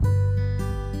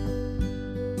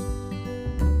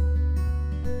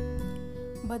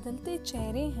बदलते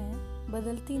चेहरे हैं,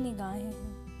 बदलती निगाहें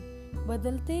हैं।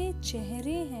 बदलते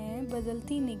चेहरे हैं,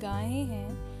 बदलती निगाहें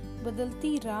हैं।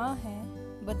 बदलती राह है,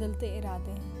 बदलते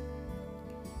इरादे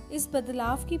हैं। इस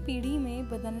बदलाव की पीढ़ी में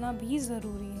बदलना भी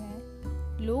ज़रूरी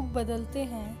है। लोग बदलते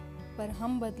हैं, पर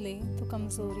हम बदले तो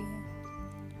कमज़ोरी है।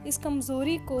 इस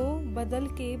कमज़ोरी को बदल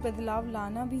के बदलाव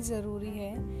लाना भी ज़रूरी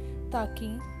है,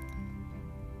 ताकि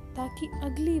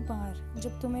अगली बार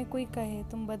जब तुम्हें कोई कहे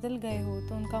तुम बदल गए हो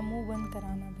तो उनका मुंह बंद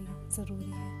कराना भी ज़रूरी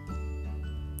है।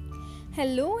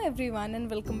 Hello everyone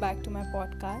and welcome back to my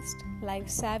podcast Life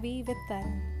Savvy with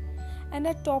Taran. And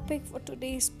our topic for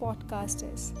today's podcast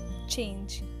is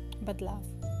change, बदलाव.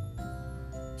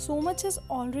 So much has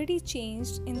already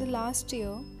changed in the last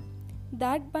year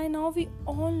that by now we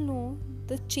all know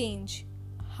the change,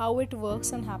 how it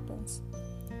works and happens.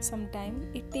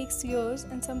 Sometimes it takes years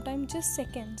and sometimes just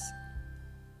seconds.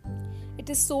 It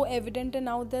is so evident and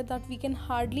out there that we can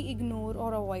hardly ignore or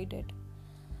avoid it.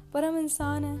 पर हम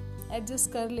इंसान हैं,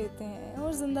 adjust कर लेते हैं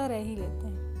और जिंदा रह ही लेते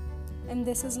हैं. And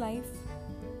this is life.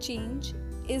 Change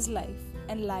is life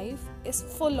and life is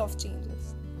full of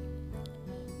changes.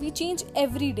 We change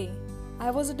every day. I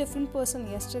was a different person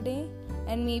yesterday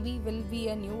and maybe will be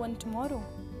a new one tomorrow.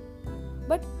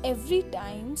 But every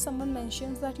time someone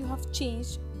mentions that you have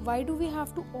changed, why do we have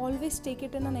to always take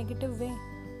it in a negative way?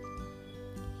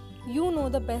 You know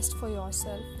the best for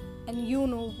yourself and you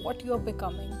know what you are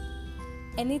becoming.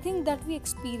 Anything that we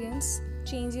experience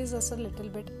changes us a little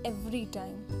bit every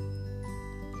time.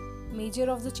 Major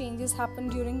of the changes happen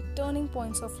during turning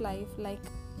points of life,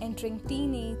 like entering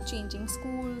teenage, changing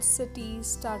schools, cities,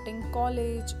 starting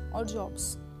college or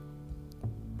jobs.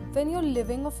 When your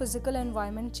living or physical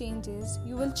environment changes,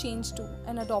 you will change too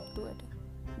and adopt to it.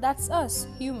 That's us,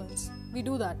 humans. We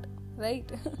do that,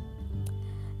 right?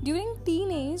 During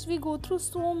teenage, we go through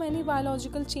so many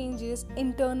biological changes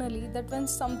internally that when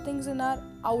something in our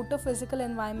outer physical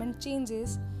environment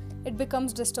changes, it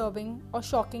becomes disturbing or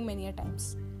shocking many a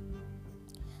times.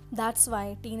 That's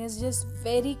why teenage is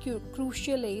very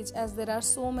crucial age, as there are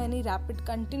so many rapid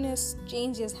continuous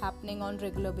changes happening on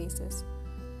regular basis.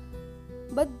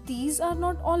 But these are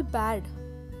not all bad.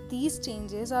 These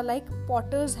changes are like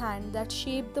potter's hand that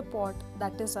shape the pot,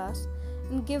 that is us,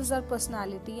 and gives our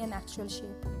personality an actual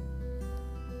shape.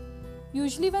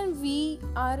 Usually when we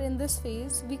are in this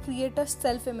phase, we create a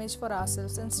self-image for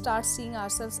ourselves and start seeing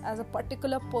ourselves as a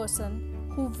particular person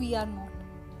who we are not.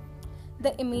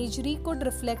 The imagery could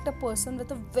reflect a person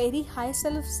with a very high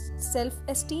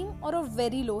self-esteem or a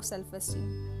very low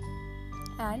self-esteem.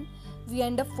 And we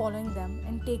end up following them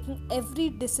and taking every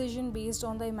decision based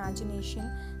on the imagination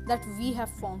that we have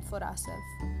formed for ourselves.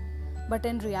 But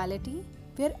in reality,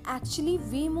 we are actually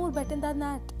way more better than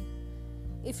that.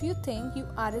 If you think you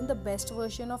aren't the best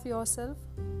version of yourself,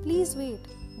 please wait.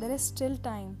 There is still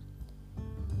time.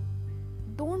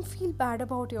 Don't feel bad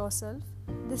about yourself.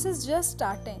 This is just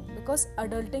starting, because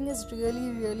adulting is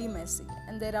really, really messy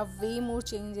and there are way more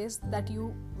changes that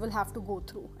you will have to go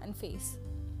through and face.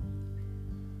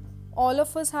 All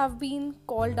of us have been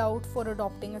called out for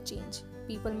adopting a change.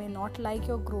 People may not like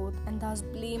your growth and thus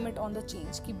blame it on the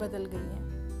change कि बदल गई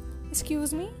है.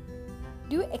 Excuse me?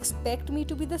 Do you expect me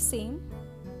to be the same?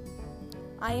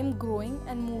 I am growing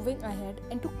and moving ahead,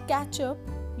 and to catch up,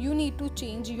 you need to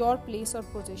change your place or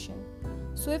position.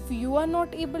 So if you are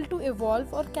not able to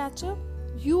evolve or catch up,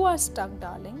 you are stuck,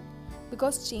 darling,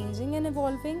 because changing and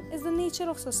evolving is the nature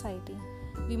of society.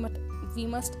 We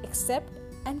must accept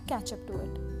and catch up to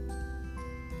it.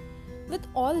 With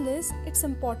all this, it's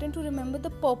important to remember the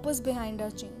purpose behind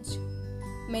our change.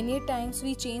 Many times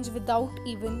we change without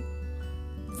even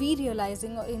we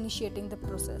realizing or initiating the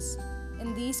process.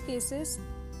 In these cases,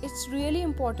 it's really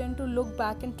important to look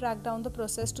back and track down the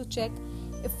process to check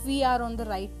if we are on the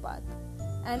right path.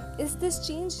 And is this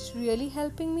change really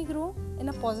helping me grow in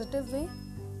a positive way?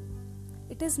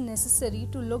 It is necessary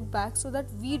to look back so that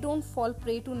we don't fall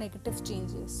prey to negative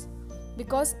changes.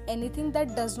 Because anything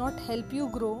that does not help you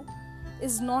grow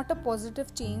is not a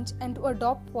positive change, and to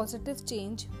adopt positive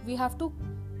change, we have to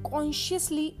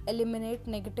consciously eliminate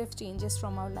negative changes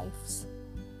from our lives.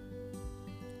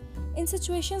 In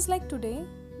situations like today,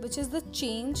 which is the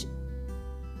change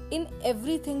in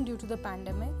everything due to the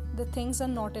pandemic, the things are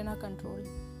not in our control.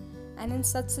 And in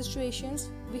such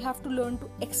situations, we have to learn to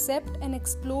accept and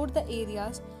explore the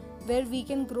areas where we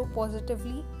can grow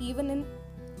positively even in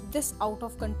this out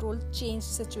of control change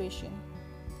situation.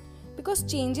 Because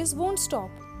changes won't stop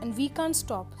and we can't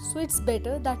stop, so it's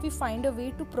better that we find a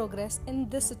way to progress in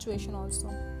this situation also.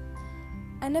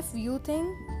 And if you think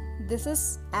this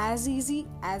is as easy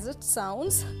as it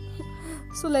sounds,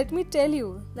 so let me tell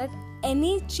you that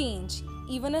any change,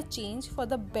 even a change for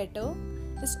the better,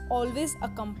 is always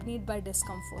accompanied by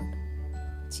discomfort.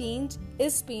 Change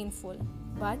is painful,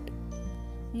 but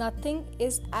nothing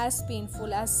is as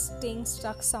painful as staying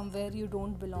stuck somewhere you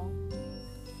don't belong.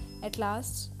 At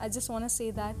last, I just want to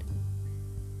say that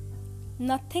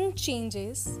nothing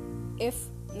changes if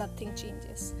nothing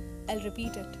changes. I'll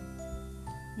repeat it.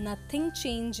 Nothing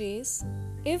changes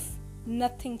if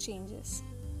nothing changes.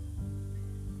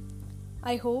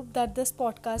 I hope that this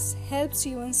podcast helps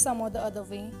you in some or the other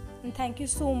way, and thank you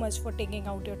so much for taking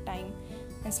out your time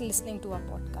and listening to our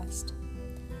podcast.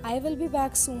 I will be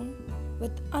back soon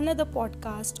with another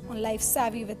podcast on Life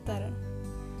Savvy with Taran.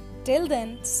 Till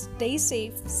then, stay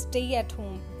safe, stay at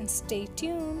home, and stay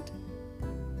tuned.